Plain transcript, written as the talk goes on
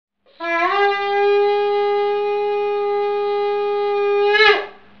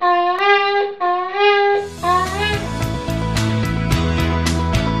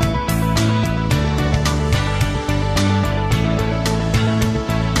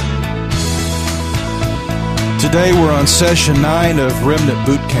Today we're on session 9 of Remnant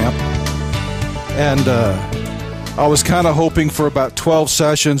Boot Camp, and I was kind of hoping for about 12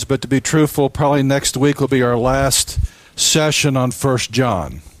 sessions, but to be truthful, probably next week will be our last session on 1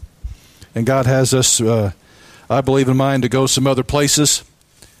 John. And God has us, I believe, in mind to go some other places.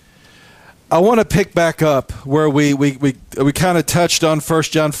 I want to pick back up where we kind of touched on 1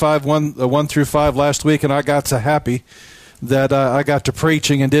 John 5, 1 through 5 last week, and I got so happy that I got to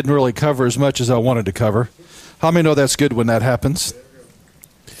preaching and didn't really cover as much as I wanted to cover. How many know that's good when that happens?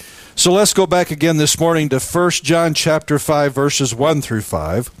 So let's go back again this morning to 1 John chapter 5, verses 1 through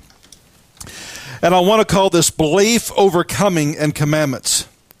 5. And I want to call this Belief, Overcoming, and Commandments.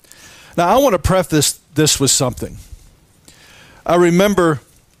 Now, I want to preface this with something. I remember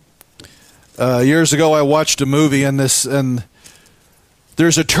years ago I watched a movie, and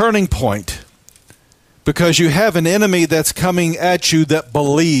there's a turning point because you have an enemy that's coming at you that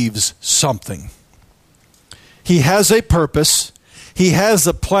believes something. He has a purpose, he has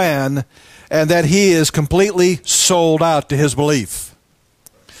a plan, and that he is completely sold out to his belief.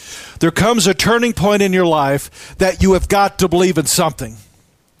 There comes a turning point in your life that you have got to believe in something.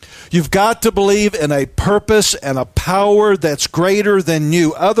 You've got to believe in a purpose and a power that's greater than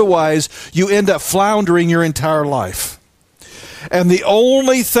you. Otherwise, you end up floundering your entire life. And the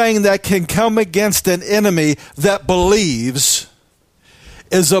only thing that can come against an enemy that believes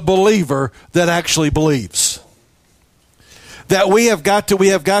is a believer that actually believes. That we have got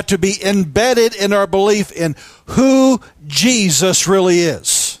to be embedded in our belief in who Jesus really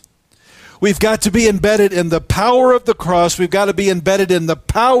is. We've got to be embedded in the power of the cross. We've got to be embedded in the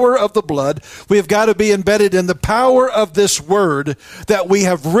power of the blood. We've got to be embedded in the power of this word, that we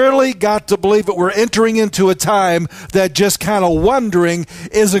have really got to believe that we're entering into a time that just kind of wondering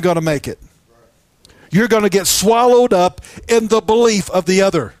isn't going to make it. You're going to get swallowed up in the belief of the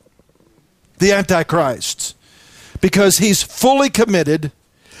other, the Antichrist. Because he's fully committed,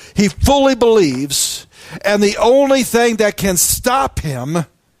 he fully believes, and the only thing that can stop him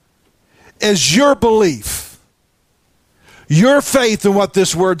is your belief, your faith in what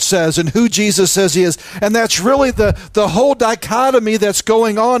this word says and who Jesus says he is. And that's really the whole dichotomy that's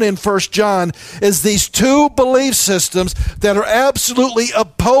going on in 1 John, is these two belief systems that are absolutely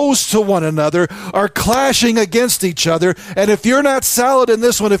opposed to one another, are clashing against each other. And if you're not solid in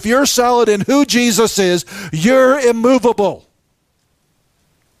this one, if you're solid in who Jesus is, you're immovable.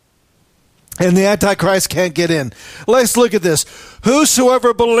 And the Antichrist can't get in. Let's look at this.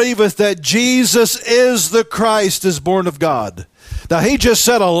 Whosoever believeth that Jesus is the Christ is born of God. Now, he just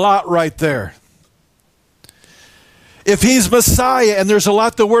said a lot right there. If he's Messiah, and there's a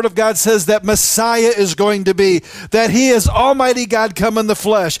lot the Word of God says that Messiah is going to be, that he is Almighty God come in the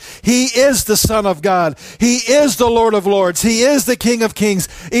flesh. He is the Son of God. He is the Lord of Lords. He is the King of Kings.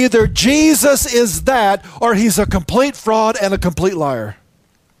 Either Jesus is that, or he's a complete fraud and a complete liar,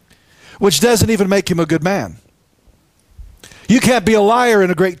 which doesn't even make him a good man. You can't be a liar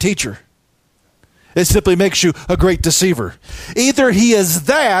and a great teacher. It simply makes you a great deceiver. Either he is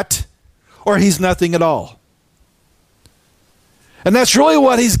that, or he's nothing at all. And that's really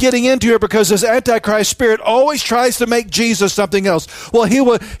what he's getting into here, because this Antichrist spirit always tries to make Jesus something else. Well, he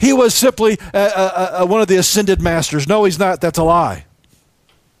was simply one of the ascended masters. No, he's not. That's a lie.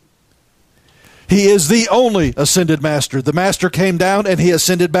 He is the only ascended master. The master came down and he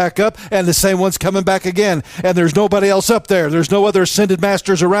ascended back up, and the same one's coming back again. And there's nobody else up there. There's no other ascended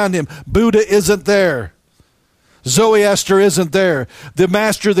masters around him. Buddha isn't there. Zoroaster isn't there. The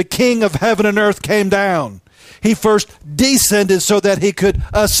master, the king of heaven and earth, came down. He first descended so that he could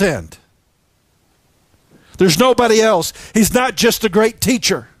ascend. There's nobody else. He's not just a great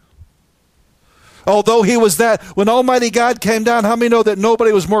teacher. Although he was that, when Almighty God came down, how many know that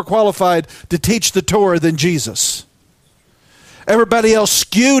nobody was more qualified to teach the Torah than Jesus? Everybody else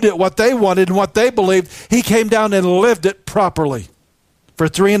skewed at what they wanted and what they believed. He came down and lived it properly for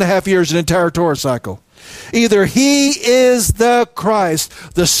 3.5 years, an entire Torah cycle. Either he is the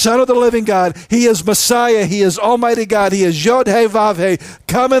Christ, the Son of the living God, he is Messiah, he is Almighty God, he is Yod-Heh-Vav-Heh,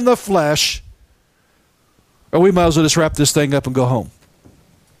 come in the flesh, or we might as well just wrap this thing up and go home.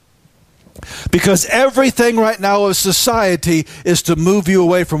 Because everything right now of society is to move you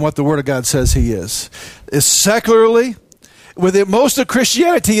away from what the Word of God says he is. It's secularly, most of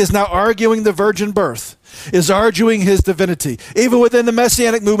Christianity is now arguing the virgin birth, is arguing his divinity. Even within the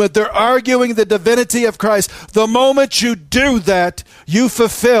Messianic movement, they're arguing the divinity of Christ. The moment you do that, you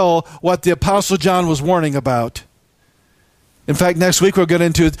fulfill what the Apostle John was warning about. In fact, next week we'll get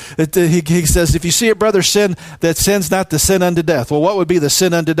into it. He says, if you see a brother sin, that sin's not the sin unto death. Well, what would be the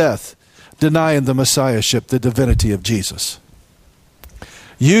sin unto death? Denying the Messiahship, the divinity of Jesus.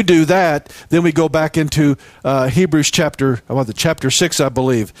 You do that, then we go back into Hebrews chapter 6, I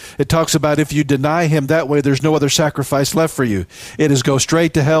believe. It talks about if you deny him that way, there's no other sacrifice left for you. It is go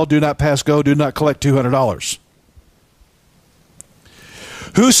straight to hell, do not pass go, do not collect $200.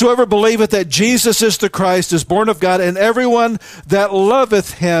 Whosoever believeth that Jesus is the Christ is born of God, and everyone that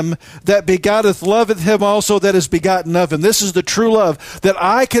loveth him, that begotteth, loveth him also that is begotten of him. This is the true love, that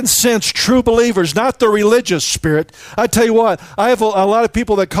I can sense true believers, not the religious spirit. I tell you what, I have a lot of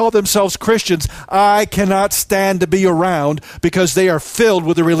people that call themselves Christians I cannot stand to be around because they are filled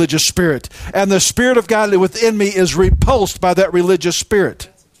with the religious spirit. And the Spirit of God within me is repulsed by that religious spirit.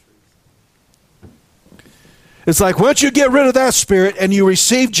 It's like once you get rid of that spirit and you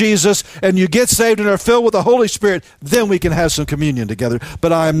receive Jesus and you get saved and are filled with the Holy Spirit, then we can have some communion together.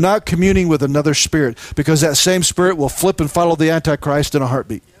 But I am not communing with another spirit because that same spirit will flip and follow the Antichrist in a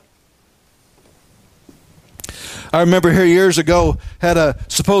heartbeat. I remember here years ago, had a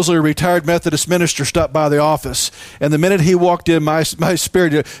supposedly retired Methodist minister stop by the office. And the minute he walked in, my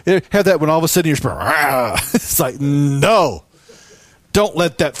spirit, it had that when all of a sudden your spirit, rah! It's like, no, don't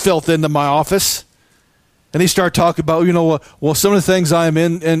let that filth into my office. And he started talking about, well, some of the things I'm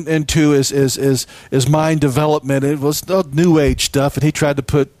into is mind development. It was New Age stuff, and he tried to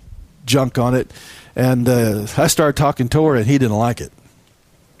put junk on it. And I started talking Torah, and he didn't like it.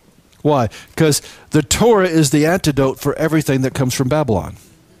 Why? Because the Torah is the antidote for everything that comes from Babylon,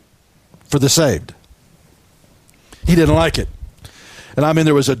 for the saved. He didn't like it. And I mean,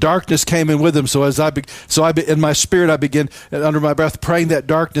 there was a darkness came in with him. So in my spirit, I began under my breath praying that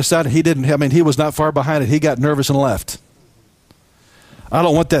darkness out. He was not far behind it. He got nervous and left. I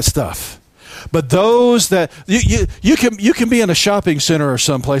don't want that stuff. But those that you can be in a shopping center or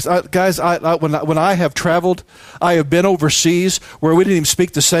someplace, guys. When I have traveled, I have been overseas where we didn't even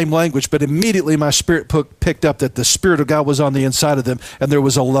speak the same language, but immediately my spirit picked up that the Spirit of God was on the inside of them, and there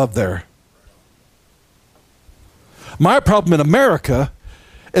was a love there. My problem in America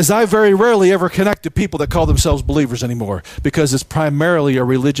is I very rarely ever connect to people that call themselves believers anymore because it's primarily a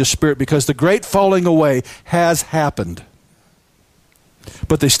religious spirit because the great falling away has happened.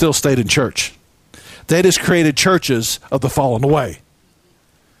 But they still stayed in church. They just created churches of the fallen away.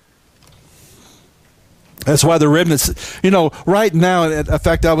 That's why the remnants, right now, in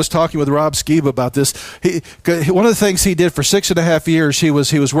fact, I was talking with Rob Skiba about this. One of the things he did for 6.5 years, he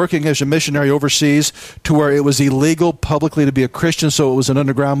was working as a missionary overseas to where it was illegal publicly to be a Christian, so it was an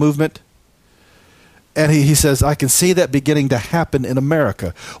underground movement. And he says, I can see that beginning to happen in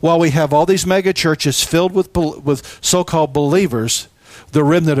America. While we have all these mega churches filled with so-called believers, the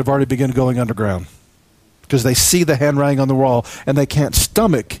remnant have already begun going underground because they see the handwriting on the wall and they can't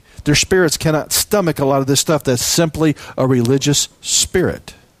stomach. Their spirits cannot stomach a lot of this stuff that's simply a religious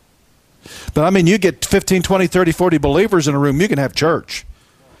spirit. But I mean, you get 15, 20, 30, 40 believers in a room, you can have church.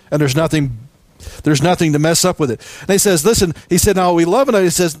 And there's nothing to mess up with it. And he says, listen, he said, now we love it. He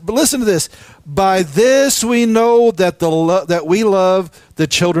says, but listen to this. By this we know that we love the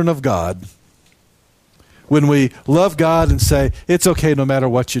children of God. When we love God and say, it's okay no matter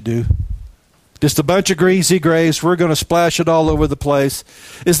what you do. Just a bunch of greasy grace. We're going to splash it all over the place.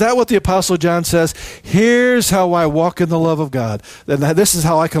 Is that what the Apostle John says? Here's how I walk in the love of God. And this is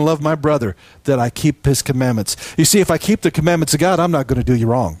how I can love my brother, that I keep his commandments. You see, if I keep the commandments of God, I'm not going to do you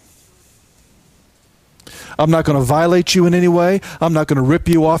wrong. I'm not going to violate you in any way. I'm not going to rip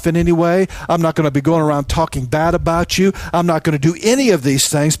you off in any way. I'm not going to be going around talking bad about you. I'm not going to do any of these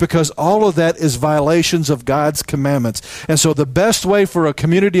things because all of that is violations of God's commandments. And so the best way for a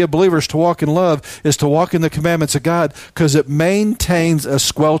community of believers to walk in love is to walk in the commandments of God because it maintains a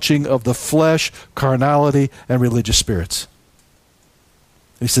squelching of the flesh, carnality, and religious spirits.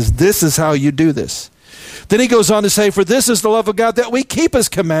 He says, this is how you do this. Then he goes on to say, for this is the love of God, that we keep his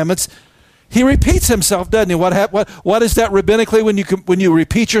commandments. He repeats himself, doesn't he? What is that rabbinically when you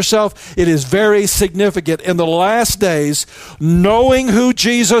repeat yourself? It is very significant. In the last days, knowing who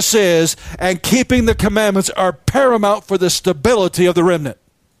Jesus is and keeping the commandments are paramount for the stability of the remnant.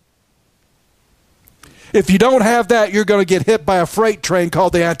 If you don't have that, you're going to get hit by a freight train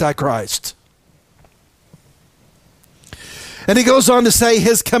called the Antichrist. And he goes on to say,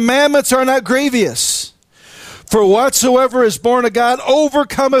 his commandments are not grievous. For whatsoever is born of God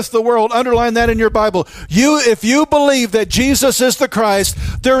overcometh the world. Underline that in your Bible. If you believe that Jesus is the Christ,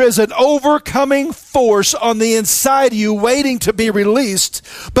 there is an overcoming force on the inside of you waiting to be released,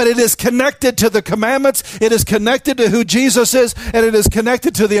 but it is connected to the commandments, it is connected to who Jesus is, and it is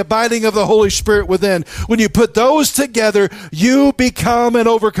connected to the abiding of the Holy Spirit within. When you put those together, you become an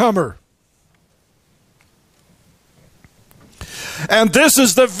overcomer. And this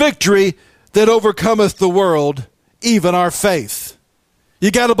is the victory that overcometh the world, even our faith.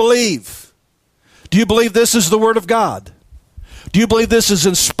 You got to believe. Do you believe this is the Word of God? Do you believe this is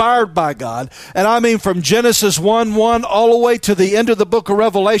inspired by God? And I mean from Genesis 1:1 all the way to the end of the book of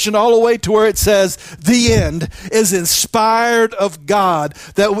Revelation, all the way to where it says the end is inspired of God.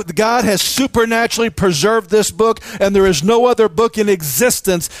 That God has supernaturally preserved this book, and there is no other book in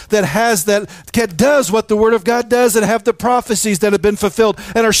existence that does what the Word of God does and have the prophecies that have been fulfilled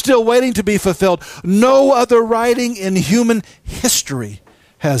and are still waiting to be fulfilled. No other writing in human history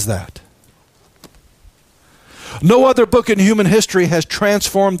has that. No other book in human history has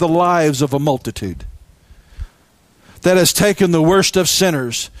transformed the lives of a multitude, that has taken the worst of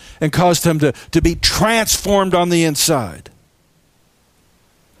sinners and caused them to be transformed on the inside.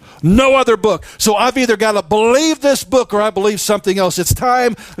 No other book. So I've either got to believe this book or I believe something else. It's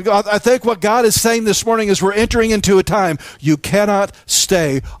time. I think what God is saying this morning is we're entering into a time you cannot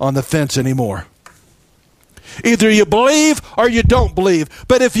stay on the fence anymore. Either you believe or you don't believe.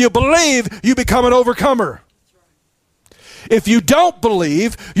 But if you believe, you become an overcomer. If you don't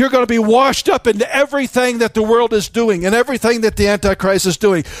believe, you're going to be washed up into everything that the world is doing and everything that the Antichrist is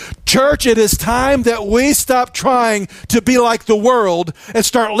doing. Church, it is time that we stop trying to be like the world and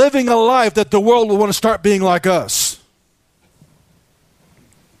start living a life that the world will want to start being like us.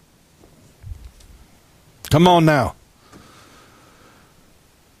 Come on now.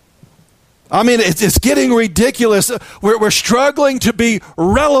 I mean, it's getting ridiculous. We're struggling to be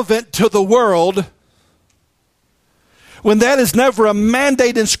relevant to the world when that is never a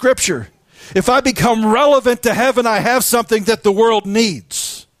mandate in Scripture. If I become relevant to heaven, I have something that the world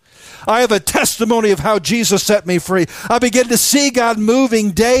needs. I have a testimony of how Jesus set me free. I begin to see God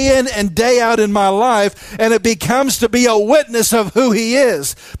moving day in and day out in my life, and it becomes to be a witness of who He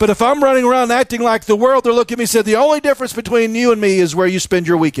is. But if I'm running around acting like the world, they'll look at me and say, the only difference between you and me is where you spend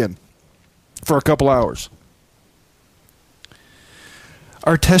your weekend for a couple hours.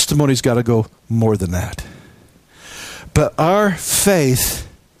 Our testimony's got to go more than that. But our faith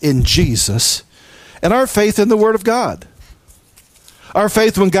in Jesus and our faith in the Word of God. Our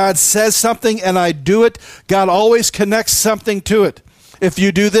faith when God says something and I do it, God always connects something to it. If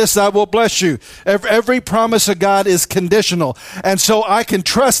you do this, I will bless you. Every promise of God is conditional. And so I can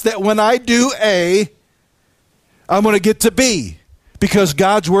trust that when I do A, I'm going to get to B. Because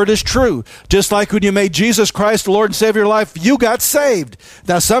God's Word is true. Just like when you made Jesus Christ the Lord and Savior of your life, you got saved.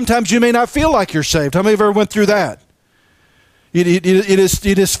 Now sometimes you may not feel like you're saved. How many of you ever went through that? You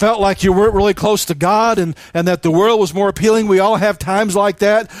just felt like you weren't really close to God and that the world was more appealing. We all have times like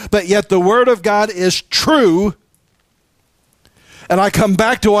that. But yet the Word of God is true. And I come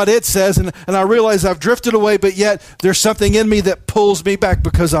back to what it says and I realize I've drifted away, but yet there's something in me that pulls me back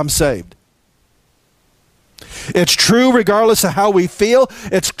because I'm saved. It's true regardless of how we feel.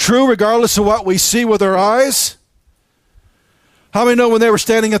 It's true regardless of what we see with our eyes. How many know when they were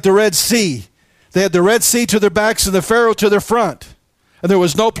standing at the Red Sea, they had the Red Sea to their backs and the Pharaoh to their front, and there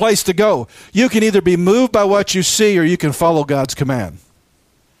was no place to go? You can either be moved by what you see or you can follow God's command.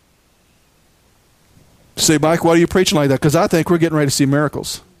 Say, Mike, why are you preaching like that? Because I think we're getting ready to see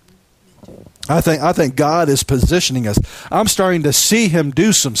miracles. I think God is positioning us. I'm starting to see Him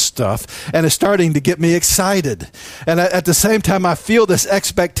do some stuff, and it's starting to get me excited. And at the same time, I feel this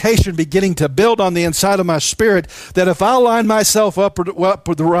expectation beginning to build on the inside of my spirit that if I line myself up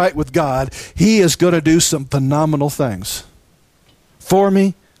right with God, He is going to do some phenomenal things for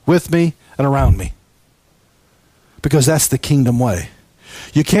me, with me, and around me. Because that's the kingdom way.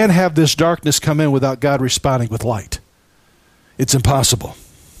 You can't have this darkness come in without God responding with light. It's impossible.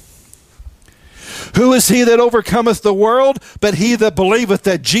 Who is he that overcometh the world? But he that believeth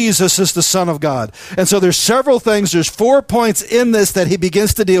that Jesus is the Son of God. And so there's several things. There's 4 points in this that he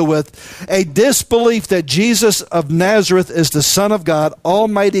begins to deal with. A disbelief that Jesus of Nazareth is the Son of God,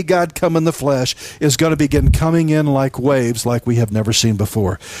 Almighty God come in the flesh, is going to begin coming in like waves like we have never seen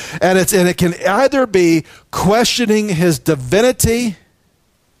before. And it can either be questioning his divinity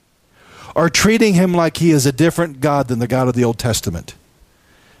or treating him like he is a different God than the God of the Old Testament.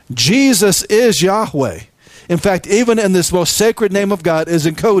 Jesus is Yahweh. In fact, even in this most sacred name of God is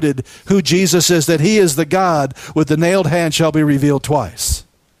encoded who Jesus is, that he is the God with the nailed hand shall be revealed twice.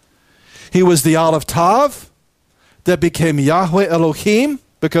 He was the Aleph Tav that became Yahweh Elohim,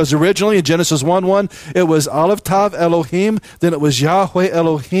 because originally in Genesis 1:1 it was Aleph Tav Elohim, then it was Yahweh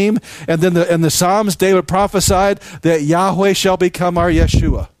Elohim, and then in the Psalms David prophesied that Yahweh shall become our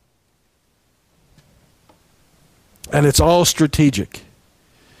Yeshua. And it's all strategic.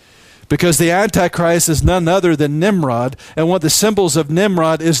 Because the Antichrist is none other than Nimrod. And one of the symbols of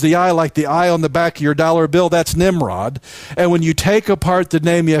Nimrod is the eye, like the eye on the back of your dollar bill. That's Nimrod. And when you take apart the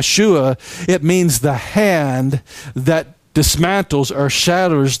name Yeshua, it means the hand that dismantles or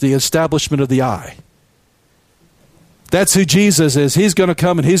shatters the establishment of the eye. That's who Jesus is. He's going to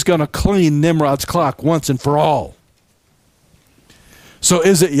come and he's going to clean Nimrod's clock once and for all. So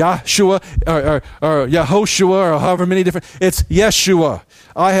is it Yahshua or Yahoshua or however many different? It's Yeshua.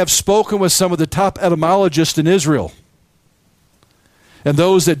 I have spoken with some of the top etymologists in Israel and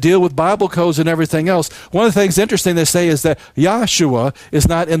those that deal with Bible codes and everything else. One of the things interesting they say is that Yahshua is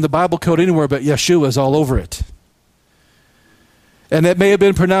not in the Bible code anywhere, but Yeshua is all over it. And it may have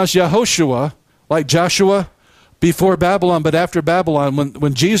been pronounced Yahoshua, like Joshua, before Babylon, but after Babylon,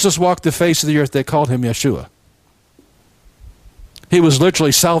 when Jesus walked the face of the earth, they called him Yeshua. He was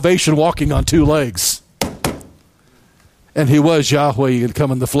literally salvation walking on two legs. And he was Yahweh, he had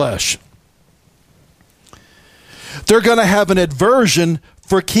come in the flesh. They're going to have an aversion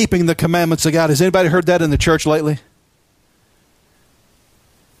for keeping the commandments of God. Has anybody heard that in the church lately?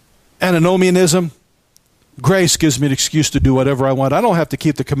 Antinomianism. Grace gives me an excuse to do whatever I want. I don't have to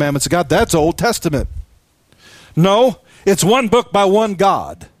keep the commandments of God. That's Old Testament. No, it's one book by one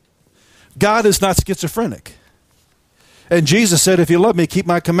God. God is not schizophrenic. And Jesus said, if you love me, keep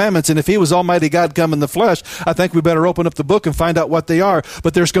my commandments. And if he was Almighty God come in the flesh, I think we better open up the book and find out what they are.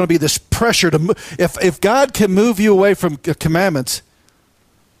 But there's going to be this pressure to move. If God can move you away from commandments,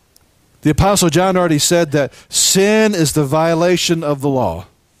 the Apostle John already said that sin is the violation of the law.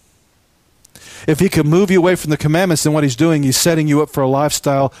 If he can move you away from the commandments, then what he's doing, he's setting you up for a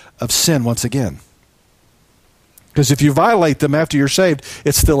lifestyle of sin once again. Because if you violate them after you're saved,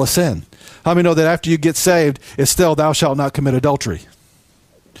 it's still a sin. How many know that after you get saved, it's still, thou shalt not commit adultery.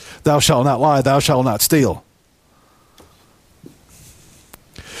 Thou shalt not lie. Thou shalt not steal.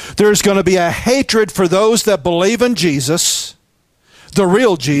 There's going to be a hatred for those that believe in Jesus, the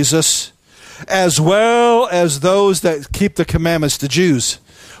real Jesus, as well as those that keep the commandments, the Jews.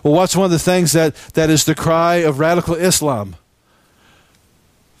 Well, what's one of the things that is the cry of radical Islam?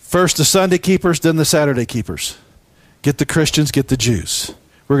 First the Sunday keepers, then the Saturday keepers. Get the Christians, get the Jews.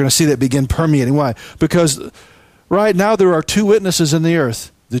 We're going to see that begin permeating. Why? Because right now there are two witnesses in the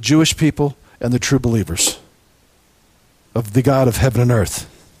earth, the Jewish people and the true believers of the God of heaven and earth.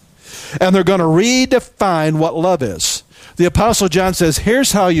 And they're going to redefine what love is. The Apostle John says,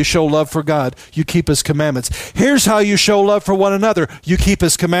 here's how you show love for God. You keep his commandments. Here's how you show love for one another. You keep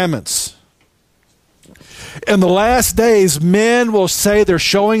his commandments. In the last days, men will say they're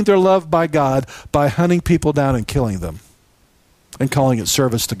showing their love by God by hunting people down and killing them and calling it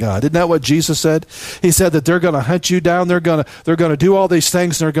service to God. Isn't that what Jesus said? He said that they're going to hunt you down. They're going to do all these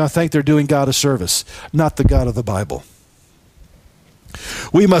things, and they're going to think they're doing God a service, not the God of the Bible.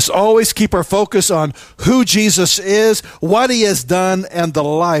 We must always keep our focus on who Jesus is, what he has done, and the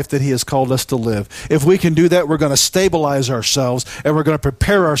life that he has called us to live. If we can do that, we're going to stabilize ourselves, and we're going to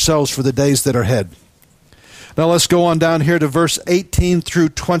prepare ourselves for the days that are ahead. Now let's go on down here to verse 18 through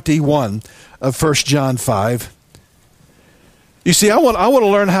 21 of 1 John 5. You see, I want to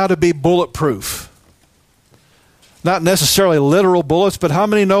learn how to be bulletproof. Not necessarily literal bullets, but how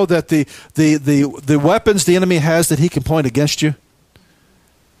many know that the weapons the enemy has that he can point against you?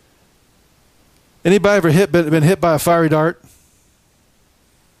 Anybody ever been hit by a fiery dart?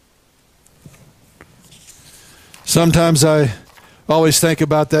 Sometimes I always think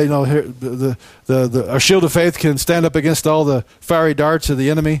about that. You know, here, our shield of faith can stand up against all the fiery darts of the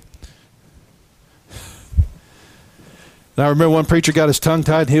enemy. And I remember one preacher got his tongue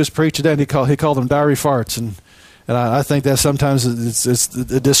tied, and he was preaching that, and he called them diary farts. And I think that sometimes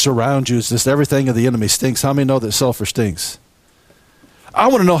it just surrounds you. It's just everything of the enemy stinks. How many know that sulfur stinks? I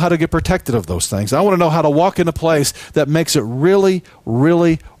want to know how to get protected of those things. I want to know how to walk in a place that makes it really,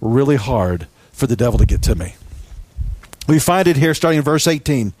 really, really hard for the devil to get to me. We find it here starting in verse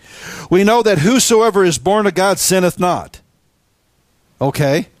 18. We know that whosoever is born of God sinneth not.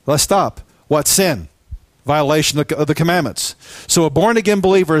 Okay, let's stop. What sin? Violation of the commandments. So a born-again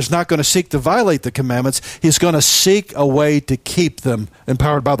believer is not going to seek to violate the commandments. He's going to seek a way to keep them,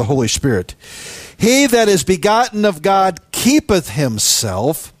 empowered by the Holy Spirit. He that is begotten of God keepeth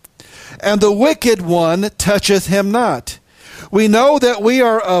himself, and the wicked one toucheth him not. We know that we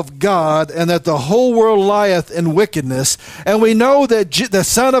are of God, and that the whole world lieth in wickedness. And we know that the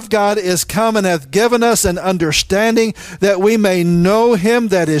Son of God is come and hath given us an understanding, that we may know him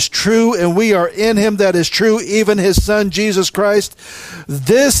that is true, and we are in him that is true, even his Son Jesus Christ.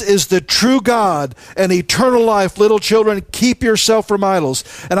 This is the true God and eternal life. Little children, keep yourself from idols.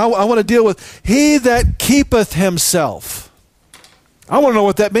 And I want to deal with he that keepeth himself. I want to know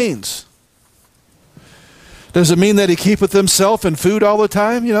what that means. Does it mean that he keepeth himself in food all the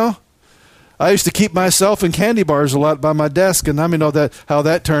time? You know, I used to keep myself in candy bars a lot by my desk, and I mean know that how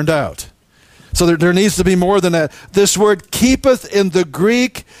that turned out. So there needs to be more than that. This word keepeth in the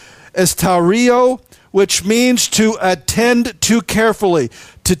Greek is taurio, which means to attend to carefully,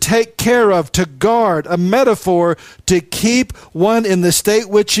 to take care of, to guard, a metaphor to keep one in the state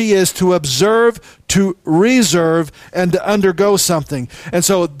which he is, to observe, to reserve, and to undergo something. And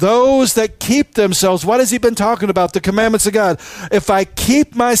so those that keep themselves, what has he been talking about? The commandments of God. If I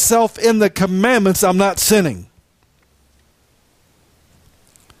keep myself in the commandments, I'm not sinning.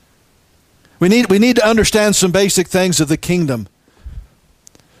 We need to understand some basic things of the kingdom.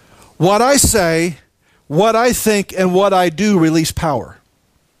 What I say, what I think, and what I do release power.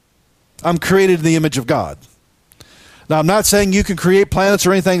 I'm created in the image of God. Now, I'm not saying you can create planets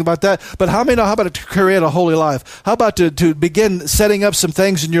or anything about that, but how about to create a holy life? How about to begin setting up some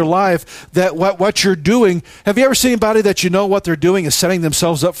things in your life that what you're doing? Have you ever seen anybody that you know what they're doing is setting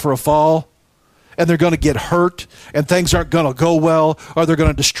themselves up for a fall? And they're going to get hurt, and things aren't going to go well, or they're going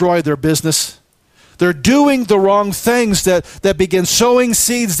to destroy their business. They're doing the wrong things that begin sowing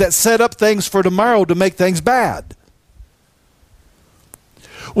seeds that set up things for tomorrow to make things bad.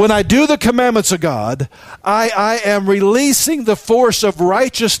 When I do the commandments of God, I am releasing the force of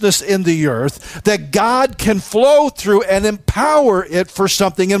righteousness in the earth that God can flow through and empower it for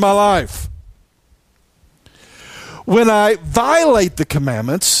something in my life. When I violate the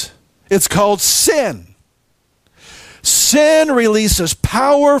commandments, it's called sin. Sin releases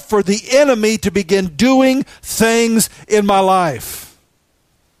power for the enemy to begin doing things in my life.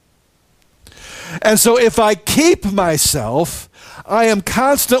 And so if I keep myself, I am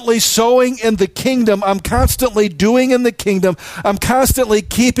constantly sowing in the kingdom. I'm constantly doing in the kingdom. I'm constantly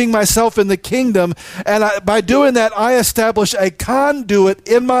keeping myself in the kingdom. And by doing that, I establish a conduit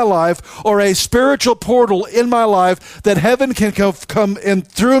in my life, or a spiritual portal in my life, that heaven can come in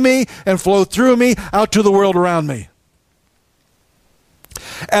through me and flow through me out to the world around me.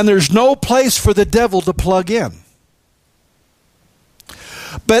 And there's no place for the devil to plug in.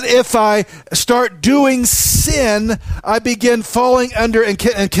 But if I start doing sin, I begin falling under and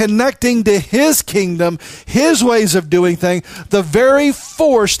connecting to his kingdom, his ways of doing things, the very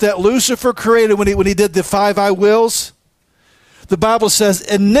force that Lucifer created when he did the 5 I wills. The Bible says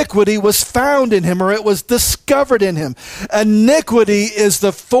iniquity was found in him, or it was discovered in him. Iniquity is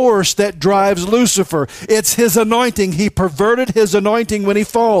the force that drives Lucifer. It's his anointing. He perverted his anointing when he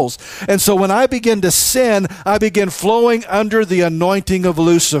falls. And so when I begin to sin, I begin flowing under the anointing of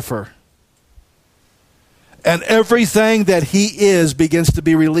Lucifer. And everything that he is begins to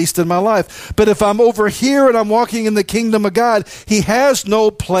be released in my life. But if I'm over here and I'm walking in the kingdom of God, he has no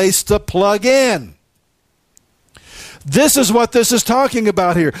place to plug in. This is what this is talking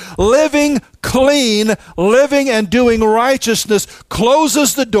about here. Living clean, living and doing righteousness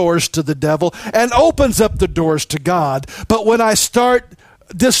closes the doors to the devil and opens up the doors to God. But when I start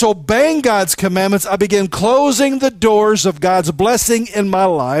disobeying God's commandments, I begin closing the doors of God's blessing in my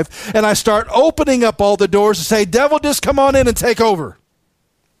life, and I start opening up all the doors and say, devil, just come on in and take over.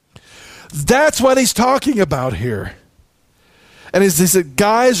 That's what he's talking about here. And he said,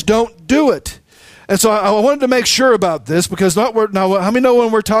 guys, don't do it. And so I wanted to make sure about this, because now how many know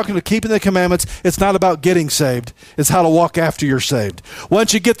when we're talking to keeping the commandments, it's not about getting saved. It's how to walk after you're saved.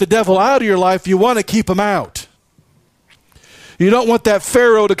 Once you get the devil out of your life, you want to keep him out. You don't want that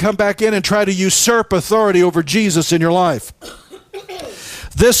Pharaoh to come back in and try to usurp authority over Jesus in your life.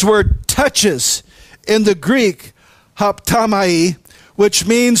 This word touches in the Greek, haptamai, which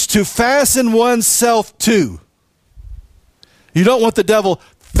means to fasten oneself to. You don't want the devil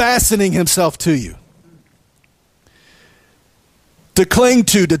fastening himself to you. To cling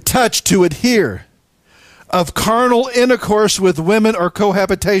to touch, to adhere. Of carnal intercourse with women or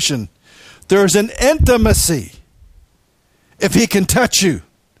cohabitation. There's an intimacy if he can touch you.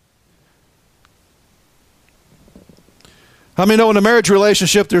 How many know in a marriage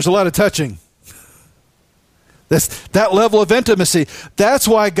relationship there's a lot of touching? That level of intimacy. That's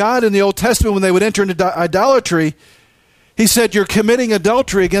why God in the Old Testament, when they would enter into idolatry, he said, you're committing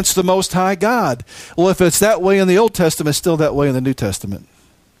adultery against the Most High God. Well, if it's that way in the Old Testament, it's still that way in the New Testament.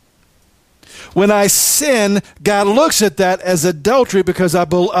 When I sin, God looks at that as adultery because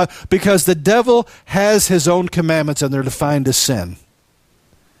the devil has his own commandments and they're defined as sin.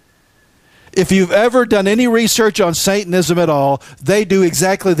 If you've ever done any research on Satanism at all, they do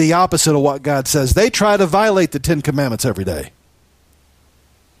exactly the opposite of what God says. They try to violate the 10 Commandments every day.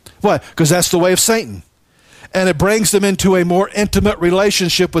 Why? Because that's the way of Satan. And it brings them into a more intimate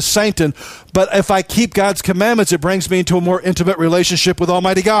relationship with Satan. But if I keep God's commandments, it brings me into a more intimate relationship with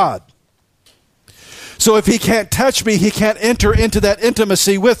Almighty God. So if he can't touch me, he can't enter into that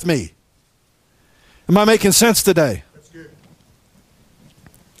intimacy with me. Am I making sense today? That's good.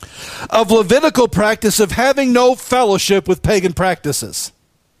 of Levitical practice of having no fellowship with pagan practices.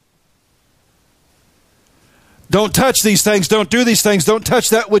 Don't touch these things, don't do these things, don't touch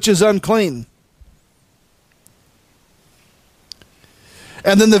that which is unclean.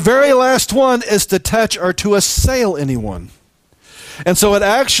 And then the very last one is to touch or to assail anyone. And so it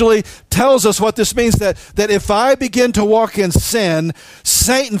actually tells us what this means, that if I begin to walk in sin,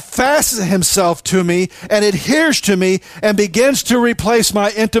 Satan fastens himself to me and adheres to me and begins to replace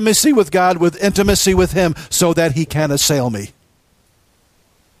my intimacy with God with intimacy with him so that he can assail me.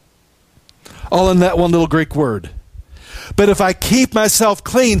 All in that one little Greek word. But if I keep myself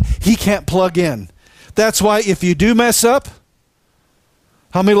clean, he can't plug in. That's why if you do mess up,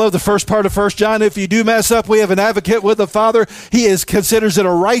 how many love the first part of 1 John? If you do mess up, we have an advocate with the Father. He considers it a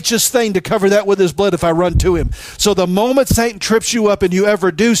righteous thing to cover that with his blood if I run to him. So the moment Satan trips you up and you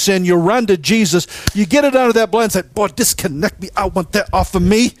ever do sin, you run to Jesus. You get it under that blood and say, boy, disconnect me. I want that off of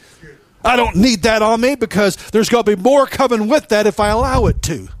me. I don't need that on me because there's going to be more coming with that if I allow it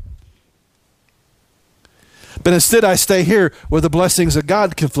to. But instead I stay here where the blessings of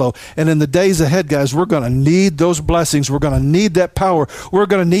God can flow. And in the days ahead, guys, we're going to need those blessings. We're going to need that power. We're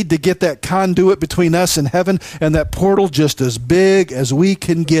going to need to get that conduit between us and heaven and that portal just as big as we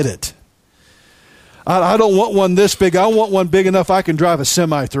can get it. I don't want one this big. I want one big enough I can drive a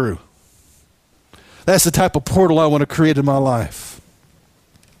semi through. That's the type of portal I want to create in my life.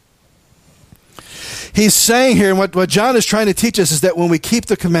 He's saying here, and what John is trying to teach us is that when we keep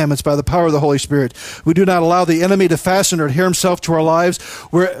the commandments by the power of the Holy Spirit, we do not allow the enemy to fasten or adhere himself to our lives.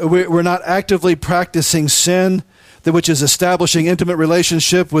 We're not actively practicing sin, which is establishing intimate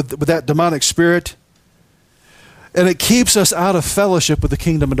relationship with that demonic spirit. And it keeps us out of fellowship with the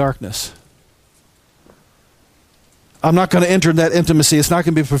kingdom of darkness. I'm not going to enter in that intimacy. It's not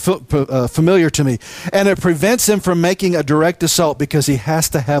going to be familiar to me. And it prevents him from making a direct assault because he has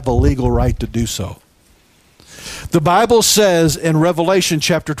to have a legal right to do so. The Bible says in Revelation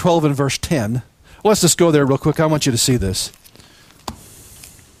chapter 12 and verse 10, let's just go there real quick. I want you to see this.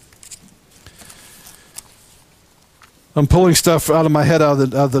 I'm pulling stuff out of my head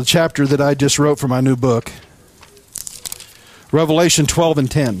out of the chapter that I just wrote for my new book. Revelation 12 and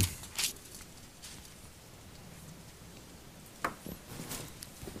 10.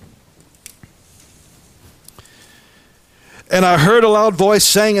 And I heard a loud voice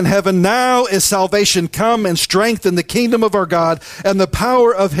saying in heaven, now is salvation come and strength in the kingdom of our God and the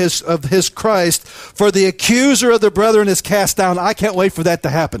power of his Christ, for the accuser of the brethren is cast down. I can't wait for that to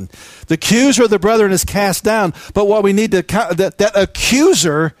happen. The accuser of the brethren is cast down. But what we need to, that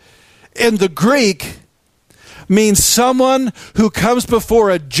accuser in the Greek means someone who comes before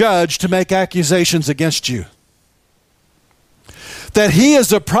a judge to make accusations against you. That he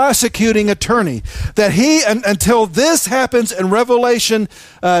is a prosecuting attorney. That he, until this happens in Revelation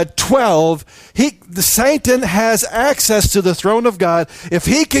 12, Satan has access to the throne of God. If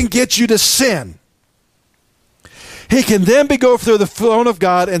he can get you to sin, he can then go through the throne of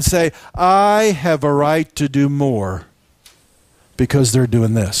God and say, I have a right to do more because they're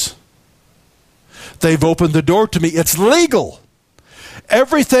doing this. They've opened the door to me. It's legal.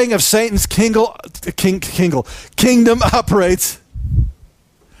 Everything of Satan's kingdom operates.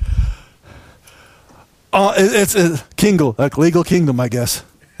 It's a kingle, like legal kingdom, I guess.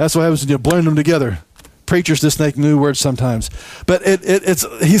 That's what happens when you blend them together. Preachers just make new words sometimes. But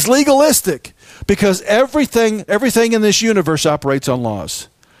he's legalistic because everything in this universe operates on laws.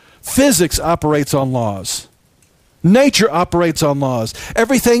 Physics operates on laws. Nature operates on laws.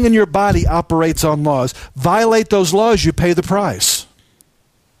 Everything in your body operates on laws. Violate those laws, you pay the price.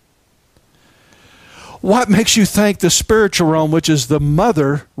 What makes you think the spiritual realm, which is the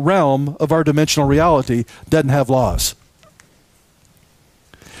mother realm of our dimensional reality, doesn't have laws?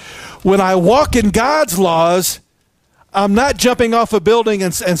 When I walk in God's laws, I'm not jumping off a building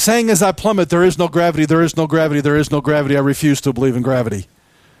and saying as I plummet, there is no gravity, there is no gravity, there is no gravity. I refuse to believe in gravity.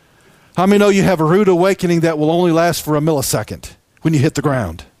 How many know you have a rude awakening that will only last for a millisecond when you hit the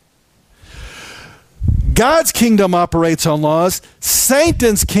ground? God's kingdom operates on laws.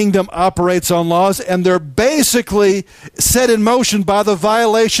 Satan's kingdom operates on laws, and they're basically set in motion by the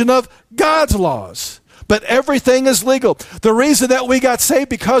violation of God's laws. But everything is legal. The reason that we got saved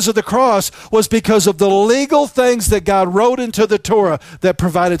because of the cross was because of the legal things that God wrote into the Torah that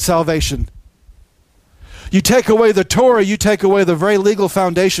provided salvation. You take away the Torah, you take away the very legal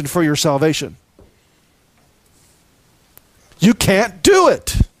foundation for your salvation. You can't do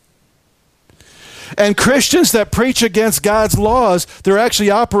it. And Christians that preach against God's laws, they're actually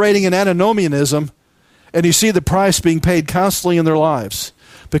operating in antinomianism, and you see the price being paid constantly in their lives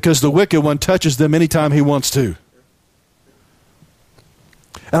because the wicked one touches them anytime he wants to.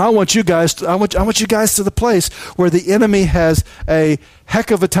 And I want you guys to the place where the enemy has a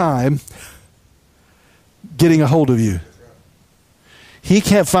heck of a time getting a hold of you. He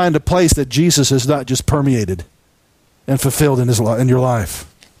can't find a place that Jesus has not just permeated and fulfilled in your life.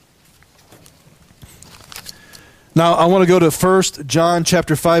 Now, I want to go to 1 John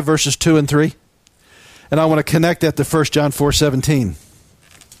chapter 5, verses 2 and 3. And I want to connect that to 1 John 4:17.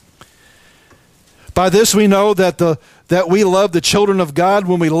 By this we know that we love the children of God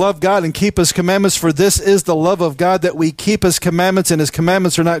when we love God and keep His commandments. For this is the love of God, that we keep His commandments, and His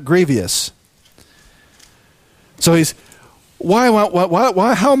commandments are not grievous. So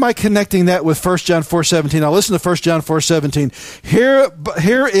how am I connecting that with 1 John 4:17? Now listen to 1 John 4:17.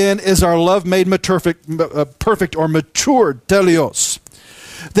 Herein is our love made perfect or matured, teleos,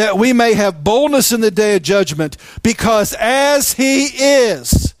 that we may have boldness in the day of judgment, because as He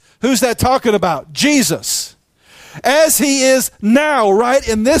is, who's that talking about? Jesus. As He is now, right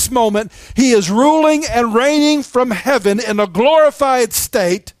in this moment, He is ruling and reigning from heaven in a glorified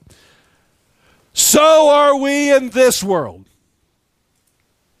state. So are we in this world.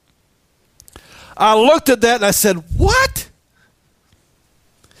 I looked at that and I said, what?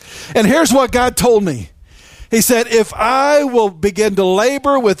 And here's what God told me. He said, if I will begin to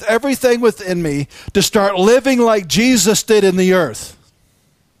labor with everything within me to start living like Jesus did in the earth,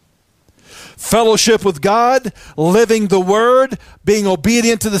 fellowship with God, living the Word, being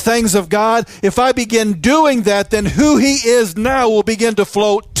obedient to the things of God, if I begin doing that, then who He is now will begin to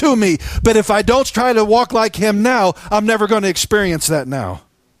flow to me. But if I don't try to walk like Him now, I'm never going to experience that now.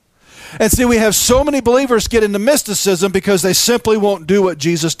 And see, we have so many believers get into mysticism because they simply won't do what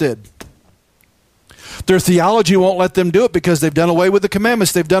Jesus did. Their theology won't let them do it because they've done away with the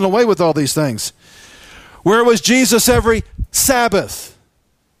commandments. They've done away with all these things. Where was Jesus every Sabbath?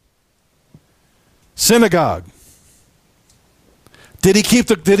 Synagogue. Did he keep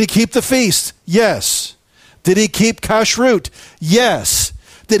the feast? Yes. Did he keep kashrut? Yes.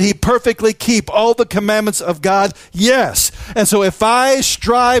 Did he perfectly keep all the commandments of God? Yes. And so if I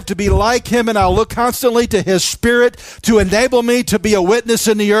strive to be like Him, and I'll look constantly to His Spirit to enable me to be a witness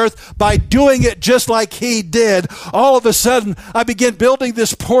in the earth by doing it just like He did, all of a sudden I begin building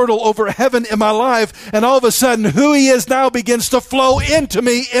this portal over heaven in my life, and all of a sudden who He is now begins to flow into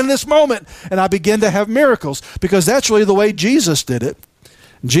me in this moment, and I begin to have miracles, because that's really the way Jesus did it.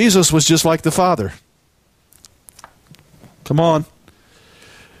 Jesus was just like the Father. Come on.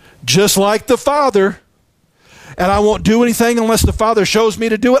 Just like the Father. And I won't do anything unless the Father shows me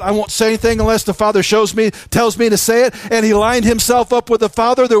to do it. I won't say anything unless the Father tells me to say it. And He lined Himself up with the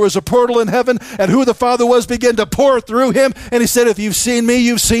Father. There was a portal in heaven, and who the Father was began to pour through Him. And He said, if you've seen me,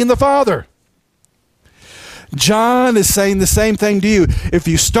 you've seen the Father. John is saying the same thing to you. If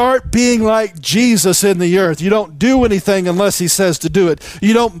you start being like Jesus in the earth, you don't do anything unless He says to do it.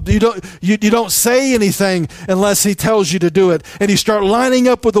 You don't say anything unless He tells you to do it. And you start lining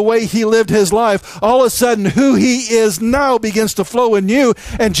up with the way He lived His life, all of a sudden who He is now begins to flow in you.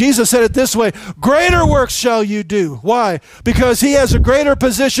 And Jesus said it this way, greater works shall you do. Why? Because He has a greater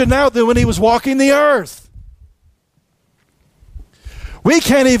position now than when He was walking the earth. We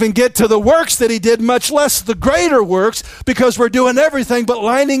can't even get to the works that He did, much less the greater works, because we're doing everything but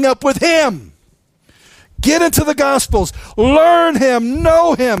lining up with Him. Get into the Gospels, learn Him,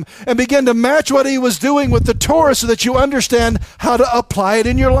 know Him, and begin to match what He was doing with the Torah so that you understand how to apply it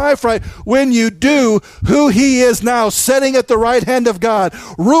in your life right. When you do, who He is now, sitting at the right hand of God,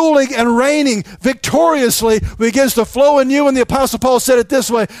 ruling and reigning victoriously, begins to flow in you. And the Apostle Paul said it this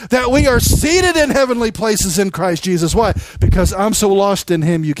way, that we are seated in heavenly places in Christ Jesus. Why? Because I'm so lost in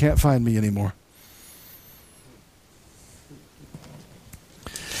Him, you can't find me anymore.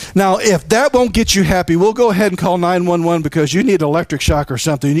 Now, if that won't get you happy, we'll go ahead and call 911 because you need an electric shock or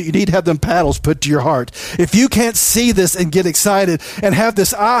something. You need to have them paddles put to your heart. If you can't see this and get excited and have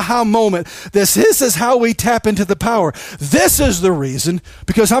this aha moment, this is how we tap into the power. This is the reason,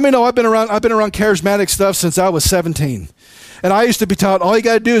 because how many know I've been around charismatic stuff since I was 17. And I used to be taught, all you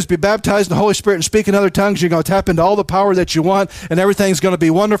got to do is be baptized in the Holy Spirit and speak in other tongues. You're going to tap into all the power that you want, and everything's going to be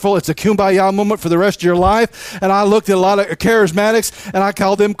wonderful. It's a kumbaya moment for the rest of your life. And I looked at a lot of charismatics, and I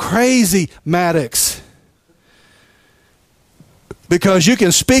called them crazy-matics. Because you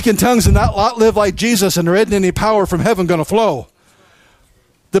can speak in tongues and not live like Jesus, and there isn't any power from heaven going to flow.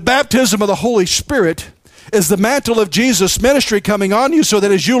 The baptism of the Holy Spirit is the mantle of Jesus' ministry coming on you so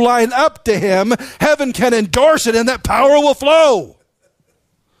that as you line up to Him, heaven can endorse it and that power will flow.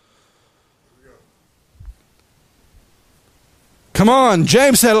 Come on,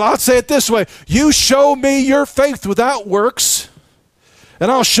 James said, I'll say it this way, you show me your faith without works,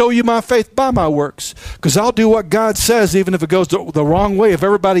 And I'll show you my faith by my works. Because I'll do what God says, even if it goes the wrong way of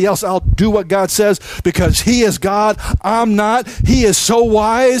everybody else. I'll do what God says because He is God. I'm not. He is so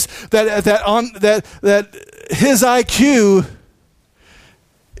wise that His IQ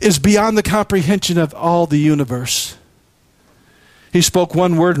is beyond the comprehension of all the universe. He spoke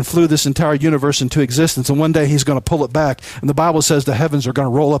one word and flew this entire universe into existence. And one day He's going to pull it back. And the Bible says the heavens are going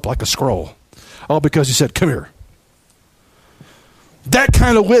to roll up like a scroll. All because He said, come here. That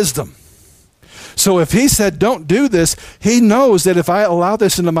kind of wisdom. So if He said, don't do this, He knows that if I allow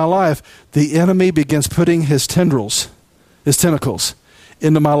this into my life, the enemy begins putting his tendrils, his tentacles,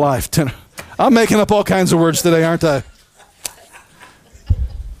 into my life. I'm making up all kinds of words today, aren't I?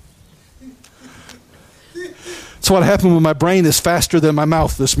 That's what happened when my brain is faster than my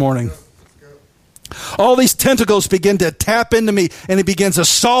mouth this morning. All these tentacles begin to tap into me, and He begins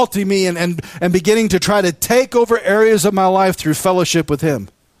assaulting me and beginning to try to take over areas of my life through fellowship with Him.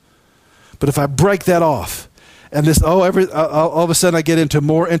 But if I break that off, and all of a sudden I get into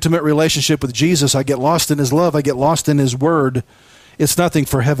more intimate relationship with Jesus, I get lost in His love, I get lost in His Word, it's nothing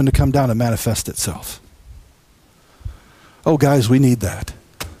for heaven to come down and manifest itself. Oh, guys, we need that.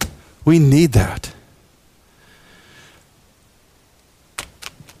 We need that.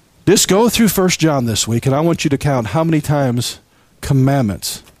 Just go through 1 John this week, and I want you to count how many times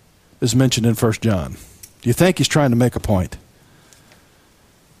commandments is mentioned in 1 John. Do you think he's trying to make a point?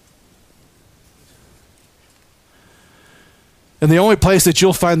 And the only place that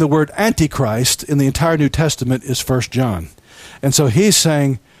you'll find the word Antichrist in the entire New Testament is 1 John. And so he's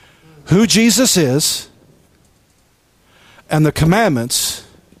saying who Jesus is and the commandments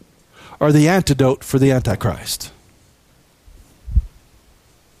are the antidote for the Antichrist.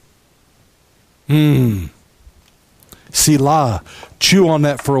 Selah. Chew on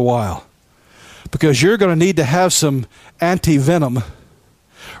that for a while. Because you're going to need to have some anti-venom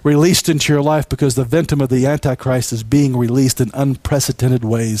released into your life, because the venom of the Antichrist is being released in unprecedented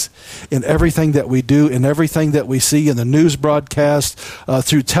ways in everything that we do, in everything that we see in the news broadcast,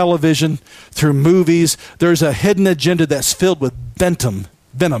 through television, through movies. There's a hidden agenda that's filled with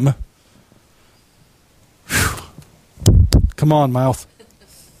venom. Whew. Come on, mouth.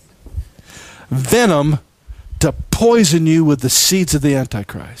 Venom to poison you with the seeds of the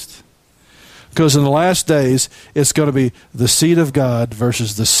Antichrist. Because in the last days, it's going to be the seed of God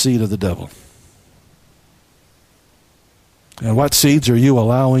versus the seed of the devil. And what seeds are you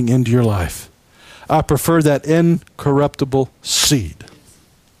allowing into your life? I prefer that incorruptible seed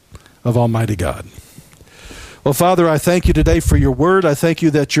of Almighty God. Well, Father, I thank you today for your word. I thank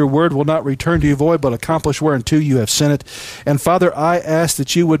you that your word will not return to you void, but accomplish whereunto you have sent it. And Father, I ask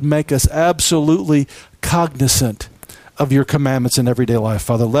that you would make us absolutely cognizant of your commandments in everyday life.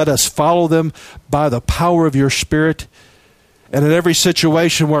 Father, let us follow them by the power of your Spirit. And in every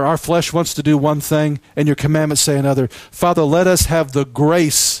situation where our flesh wants to do one thing and your commandments say another, Father, let us have the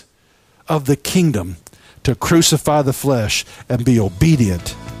grace of the kingdom to crucify the flesh and be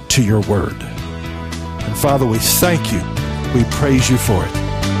obedient to your word. And Father, we thank you. We praise you for it.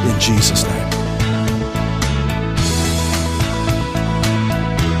 In Jesus' name.